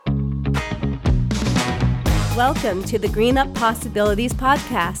Welcome to the Green Up Possibilities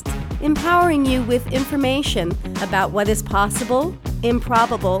podcast, empowering you with information about what is possible,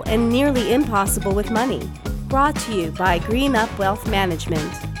 improbable, and nearly impossible with money. Brought to you by Green Up Wealth Management.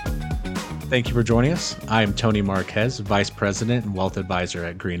 Thank you for joining us. I'm Tony Marquez, Vice President and Wealth Advisor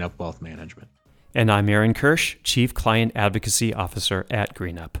at Green Up Wealth Management. And I'm Aaron Kirsch, Chief Client Advocacy Officer at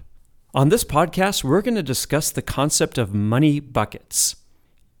Green Up. On this podcast, we're going to discuss the concept of money buckets.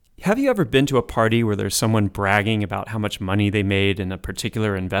 Have you ever been to a party where there's someone bragging about how much money they made in a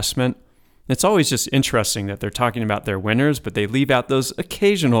particular investment? It's always just interesting that they're talking about their winners, but they leave out those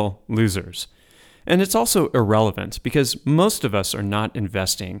occasional losers. And it's also irrelevant because most of us are not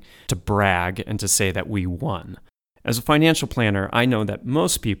investing to brag and to say that we won. As a financial planner, I know that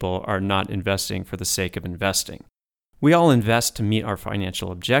most people are not investing for the sake of investing. We all invest to meet our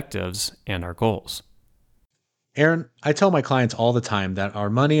financial objectives and our goals. Aaron, I tell my clients all the time that our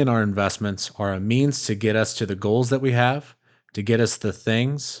money and our investments are a means to get us to the goals that we have, to get us the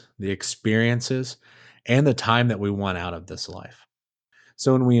things, the experiences, and the time that we want out of this life.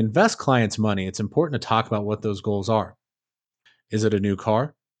 So when we invest clients' money, it's important to talk about what those goals are. Is it a new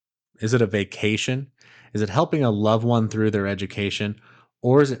car? Is it a vacation? Is it helping a loved one through their education?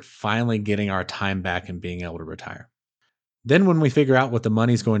 Or is it finally getting our time back and being able to retire? Then when we figure out what the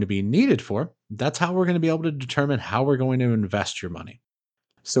money is going to be needed for, that's how we're going to be able to determine how we're going to invest your money.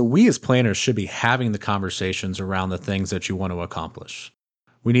 So we as planners should be having the conversations around the things that you want to accomplish.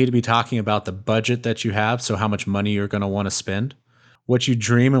 We need to be talking about the budget that you have, so how much money you're going to want to spend, what you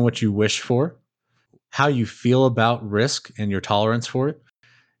dream and what you wish for, how you feel about risk and your tolerance for it,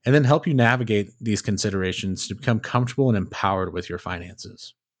 and then help you navigate these considerations to become comfortable and empowered with your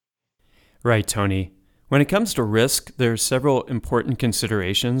finances. Right, Tony. When it comes to risk, there are several important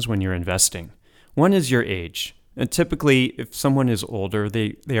considerations when you're investing. One is your age. And typically, if someone is older,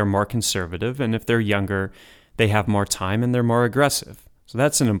 they are more conservative, and if they're younger, they have more time and they're more aggressive. So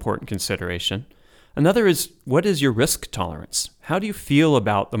that's an important consideration. Another is, what is your risk tolerance? How do you feel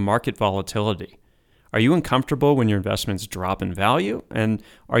about the market volatility? Are you uncomfortable when your investments drop in value? And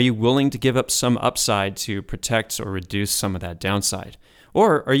are you willing to give up some upside to protect or reduce some of that downside?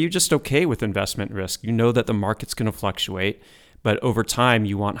 Or are you just okay with investment risk? You know that the market's going to fluctuate, but over time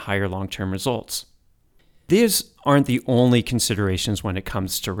you want higher long-term results. These aren't the only considerations when it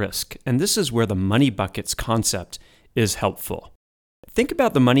comes to risk, and this is where the money buckets concept is helpful. Think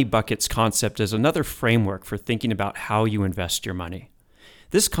about the money buckets concept as another framework for thinking about how you invest your money.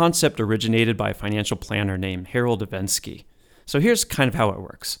 This concept originated by a financial planner named Harold Evensky. So here's kind of how it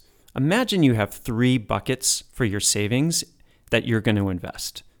works. Imagine you have 3 buckets for your savings that you're going to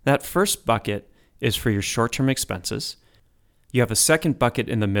invest. That first bucket is for your short-term expenses. You have a second bucket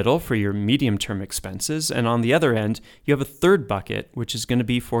in the middle for your medium-term expenses. And on the other end, you have a third bucket, which is going to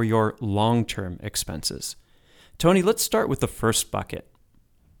be for your long-term expenses. Tony, let's start with the first bucket.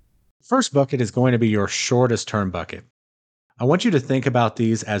 First bucket is going to be your shortest term bucket. I want you to think about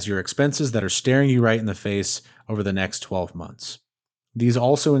these as your expenses that are staring you right in the face over the next 12 months. These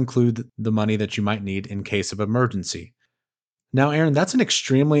also include the money that you might need in case of emergency. Now, Aaron, that's an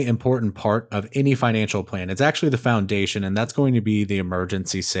extremely important part of any financial plan. It's actually the foundation, and that's going to be the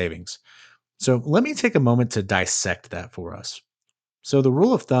emergency savings. So let me take a moment to dissect that for us. So the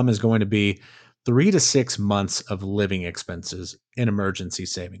rule of thumb is going to be 3 to 6 months of living expenses in emergency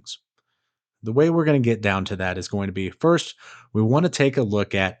savings. The way we're going to get down to that is going to be, first, we want to take a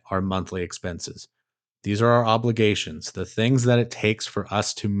look at our monthly expenses. These are our obligations, the things that it takes for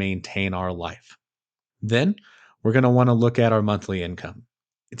us to maintain our life. Then, we're going to want to look at our monthly income.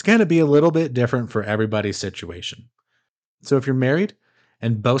 It's going to be a little bit different for everybody's situation. So if you're married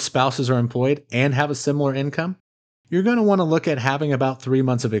and both spouses are employed and have a similar income, you're going to want to look at having about 3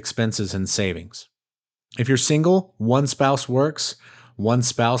 months of expenses and savings. If you're single, one spouse works, one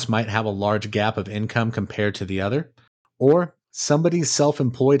spouse might have a large gap of income compared to the other, or somebody's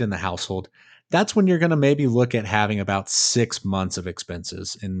self-employed in the household, that's when you're going to maybe look at having about 6 months of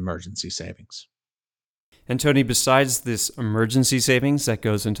expenses in emergency savings. And Tony, besides this emergency savings that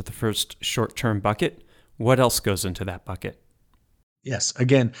goes into the first short-term bucket, what else goes into that bucket? Yes,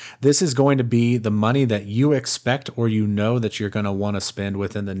 again, this is going to be the money that you expect or you know that you're going to want to spend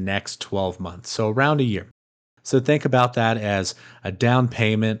within the next 12 months, so around a year. So think about that as a down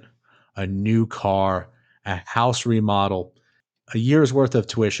payment, a new car, a house remodel, a year's worth of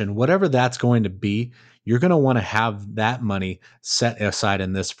tuition, whatever that's going to be, you're going to want to have that money set aside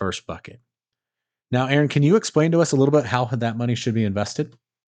in this first bucket. Now, Aaron, can you explain to us a little bit how that money should be invested?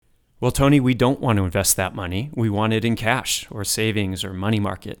 Well, Tony, we don't want to invest that money. We want it in cash or savings or money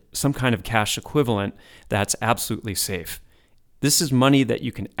market, some kind of cash equivalent that's absolutely safe. This is money that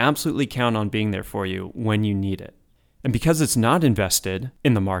you can absolutely count on being there for you when you need it. And because it's not invested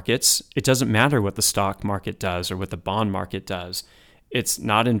in the markets, it doesn't matter what the stock market does or what the bond market does. It's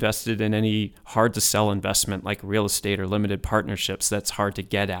not invested in any hard-to-sell investment like real estate or limited partnerships that's hard to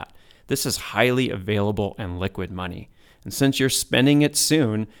get at. This is highly available and liquid money. And since you're spending it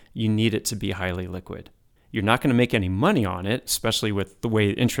soon, you need it to be highly liquid. You're not going to make any money on it, especially with the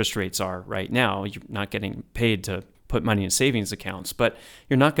way interest rates are right now. You're not getting paid to put money in savings accounts, but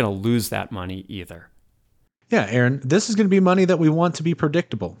you're not going to lose that money either. Yeah, Aaron, this is going to be money that we want to be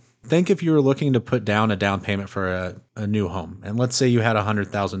predictable. Think if you were looking to put down a down payment for a new home, and let's say you had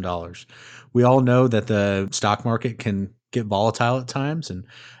 $100,000. We all know that the stock market can get volatile at times, and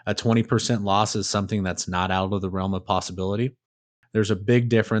a 20% loss is something that's not out of the realm of possibility. There's a big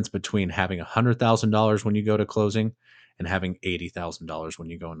difference between having $100,000 when you go to closing and having $80,000 when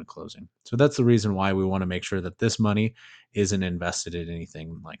you go into closing. So that's the reason why we want to make sure that this money isn't invested in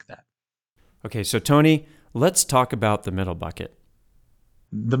anything like that. Okay, so Tony, let's talk about the middle bucket.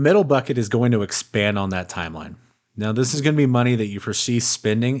 The middle bucket is going to expand on that timeline. Now, this is going to be money that you foresee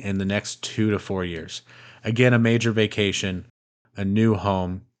spending in the next 2 to 4 years. Again, a major vacation, a new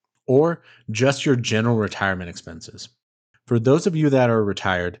home, or just your general retirement expenses. For those of you that are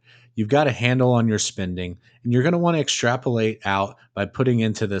retired, you've got a handle on your spending, and you're going to want to extrapolate out by putting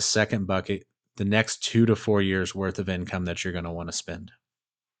into the second bucket the next 2 to 4 years worth of income that you're going to want to spend.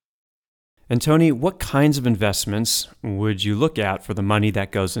 And Tony, what kinds of investments would you look at for the money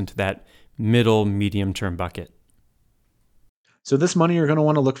that goes into that middle medium-term bucket? So this money you're going to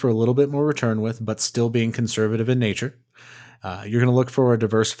want to look for a little bit more return with, but still being conservative in nature. You're going to look for a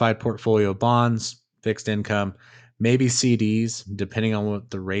diversified portfolio of bonds, fixed income, maybe CDs, depending on what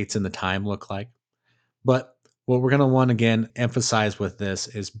the rates and the time look like. But what we're going to want to, again, emphasize with this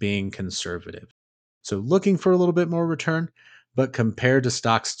is being conservative. So looking for a little bit more return, but compared to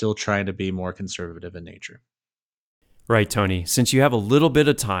stocks, still trying to be more conservative in nature. Right, Tony. Since you have a little bit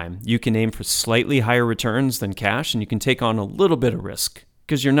of time, you can aim for slightly higher returns than cash, and you can take on a little bit of risk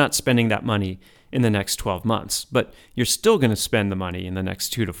because you're not spending that money in the next 12 months, but you're still going to spend the money in the next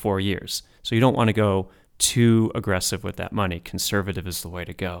 2 to 4 years. So you don't want to go too aggressive with that money. Conservative is the way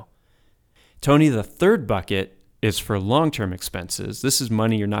to go. Tony, the third bucket is for long-term expenses. This is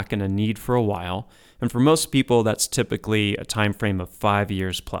money you're not going to need for a while. And for most people, that's typically a time frame of 5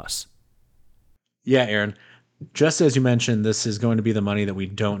 years plus. Yeah, Aaron. Just as you mentioned, this is going to be the money that we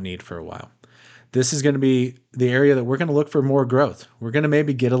don't need for a while. This is going to be the area that we're going to look for more growth. We're going to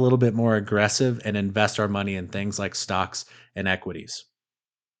maybe get a little bit more aggressive and invest our money in things like stocks and equities.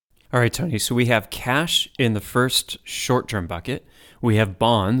 All right, Tony. So we have cash in the first short-term bucket. We have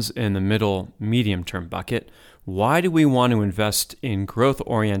bonds in the middle medium-term bucket. Why do we want to invest in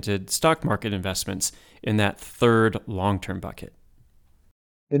growth-oriented stock market investments in that third long-term bucket?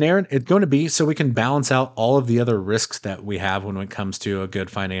 And Aaron, it's going to be so we can balance out all of the other risks that we have when it comes to a good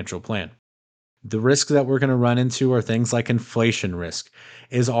financial plan. The risks that we're going to run into are things like inflation risk.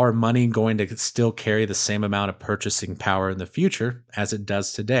 Is our money going to still carry the same amount of purchasing power in the future as it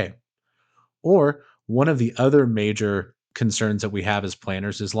does today? Or one of the other major concerns that we have as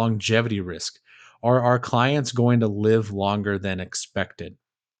planners is longevity risk. Are our clients going to live longer than expected?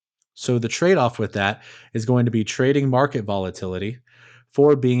 So the trade-off with that is going to be trading market volatility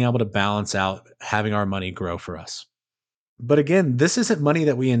for being able to balance out having our money grow for us. But again, this isn't money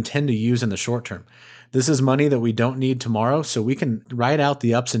that we intend to use in the short term. This is money that we don't need tomorrow, so we can ride out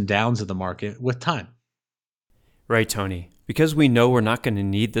the ups and downs of the market with time. Right, Tony. Because we know we're not going to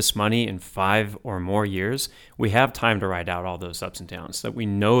need this money in 5 or more years, we have time to ride out all those ups and downs that we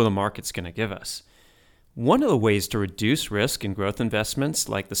know the market's going to give us. One of the ways to reduce risk in growth investments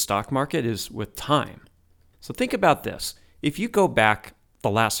like the stock market is with time. So think about this. If you go back the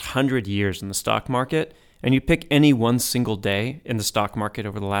last 100 years in the stock market and you pick any one single day in the stock market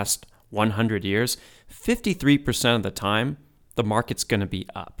over the last 100 years, 53% of the time, the market's going to be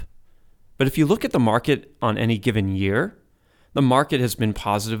up. But if you look at the market on any given year, the market has been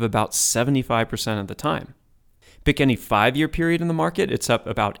positive about 75% of the time. Pick any 5-year period in the market, it's up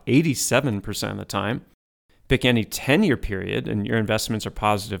about 87% of the time. Pick any 10-year period, and your investments are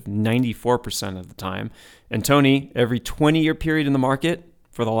positive 94% of the time. And Tony, every 20-year period in the market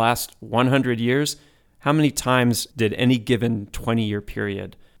for the last 100 years, how many times did any given 20-year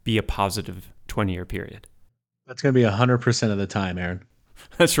period be a positive 20-year period? That's going to be 100% of the time, Aaron.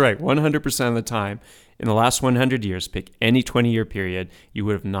 That's right, 100% of the time. In the last 100 years, pick any 20-year period, you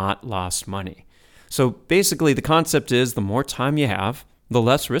would have not lost money. So basically, the concept is the more time you have, the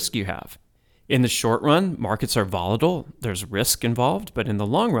less risk you have. In the short run, markets are volatile, there's risk involved, but in the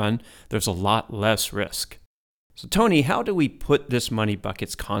long run, there's a lot less risk. So Tony, how do we put this money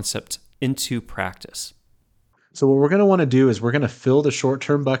buckets concept into practice? So what we're going to want to do is we're going to fill the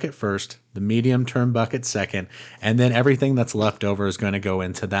short-term bucket first, the medium-term bucket second, and then everything that's left over is going to go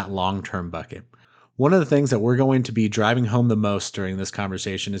into that long-term bucket. One of the things that we're going to be driving home the most during this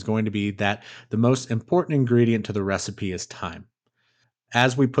conversation is going to be that the most important ingredient to the recipe is time.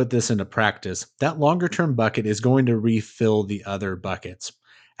 As we put this into practice, that longer-term bucket is going to refill the other buckets.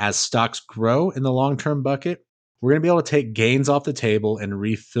 As stocks grow in the long-term bucket, we're going to be able to take gains off the table and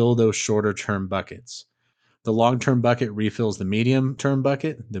refill those shorter-term buckets. The long-term bucket refills the medium-term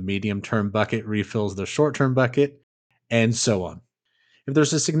bucket, the medium-term bucket refills the short-term bucket, and so on. If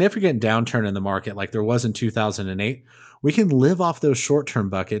there's a significant downturn in the market like there was in 2008, we can live off those short-term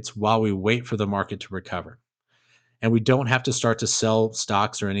buckets while we wait for the market to recover. And we don't have to start to sell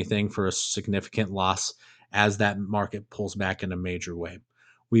stocks or anything for a significant loss as that market pulls back in a major way.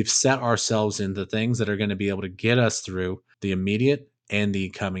 We've set ourselves into things that are going to be able to get us through the immediate and the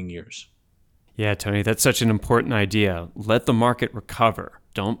coming years. Yeah, Tony, that's such an important idea. Let the market recover.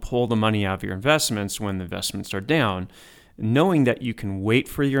 Don't pull the money out of your investments when the investments are down. Knowing that you can wait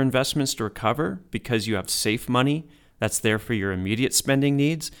for your investments to recover because you have safe money that's there for your immediate spending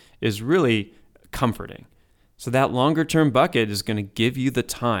needs is really comforting. So that longer term bucket is going to give you the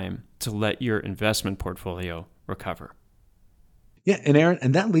time to let your investment portfolio recover. Yeah, and Aaron,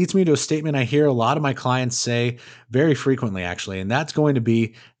 and that leads me to a statement I hear a lot of my clients say very frequently, actually, and that's going to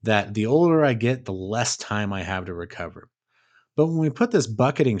be that the older I get, the less time I have to recover. But when we put this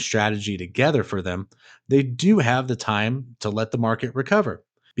bucketing strategy together for them, they do have the time to let the market recover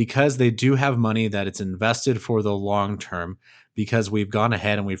because they do have money that it's invested for the long term because we've gone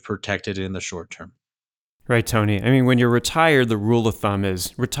ahead and we've protected it in the short term. Right, Tony. I mean, when you're retired, the rule of thumb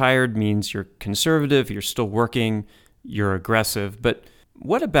is retired means you're conservative, you're still working, you're aggressive. But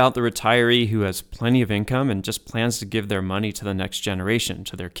what about the retiree who has plenty of income and just plans to give their money to the next generation,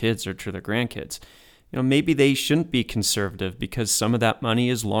 to their kids or to their grandkids? Maybe they shouldn't be conservative because some of that money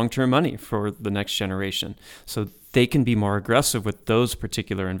is long-term money for the next generation. So they can be more aggressive with those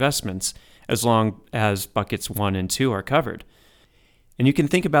particular investments as long as buckets 1 and 2 are covered. And you can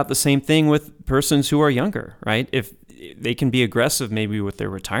think about the same thing with persons who are younger, right? If they can be aggressive maybe with their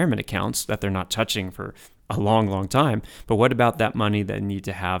retirement accounts that they're not touching for a long, long time. But what about that money that they need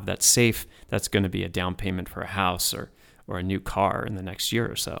to have that's safe, that's going to be a down payment for a house or a new car in the next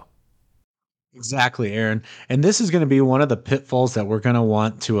year or so? Exactly, Aaron. And this is going to be one of the pitfalls that we're going to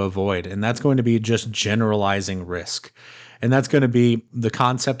want to avoid. And that's going to be just generalizing risk. And that's going to be the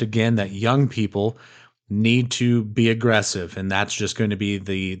concept, again, that young people need to be aggressive. And that's just going to be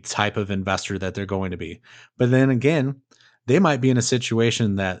the type of investor that they're going to be. But then again, they might be in a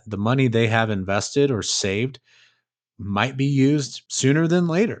situation that the money they have invested or saved might be used sooner than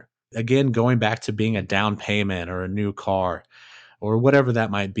later. Again, going back to being a down payment or a new car or whatever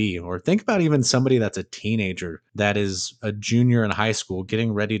that might be. Or think about even somebody that's a teenager that is a junior in high school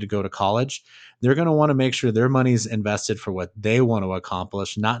getting ready to go to college. They're going to want to make sure their money's invested for what they want to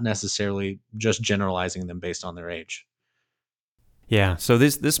accomplish, not necessarily just generalizing them based on their age. Yeah, so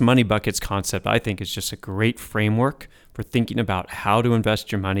this money buckets concept, I think, is just a great framework for thinking about how to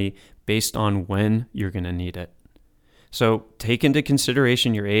invest your money based on when you're going to need it. So take into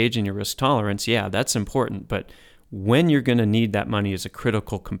consideration your age and your risk tolerance. Yeah, that's important, but when you're going to need that money is a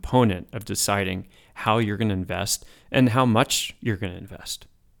critical component of deciding how you're going to invest and how much you're going to invest.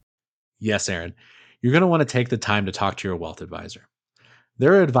 Yes, Aaron. You're going to want to take the time to talk to your wealth advisor.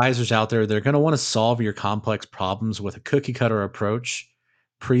 There are advisors out there that are going to want to solve your complex problems with a cookie cutter approach,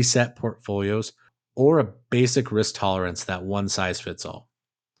 preset portfolios, or a basic risk tolerance that one size fits all.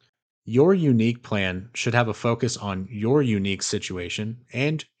 Your unique plan should have a focus on your unique situation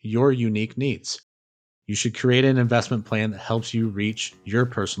and your unique needs. You should create an investment plan that helps you reach your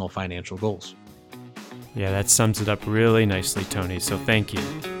personal financial goals. Yeah, that sums it up really nicely, Tony, so thank you.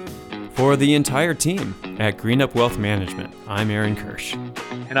 For the entire team at Greenup Wealth Management, I'm Aaron Kirsch.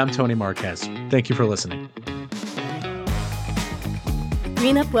 And I'm Tony Marquez. Thank you for listening.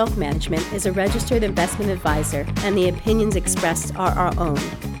 Greenup Wealth Management is a registered investment advisor, and the opinions expressed are our own.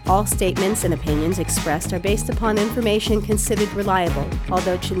 All statements and opinions expressed are based upon information considered reliable,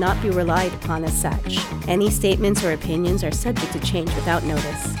 although it should not be relied upon as such. Any statements or opinions are subject to change without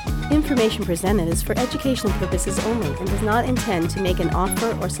notice. Information presented is for educational purposes only and does not intend to make an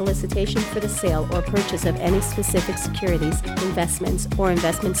offer or solicitation for the sale or purchase of any specific securities, investments, or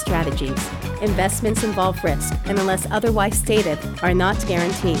investment strategies. Investments involve risk and, unless otherwise stated, are not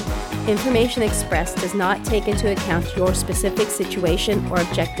guaranteed. Information expressed does not take into account your specific situation or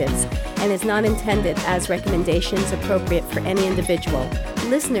objectives and is not intended as recommendations appropriate for any individual.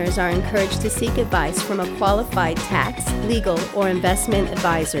 Listeners are encouraged to seek advice from a qualified tax, legal, or investment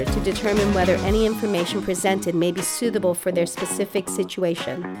advisor to determine whether any information presented may be suitable for their specific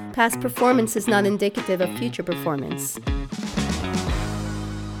situation. Past performance is not indicative of future performance.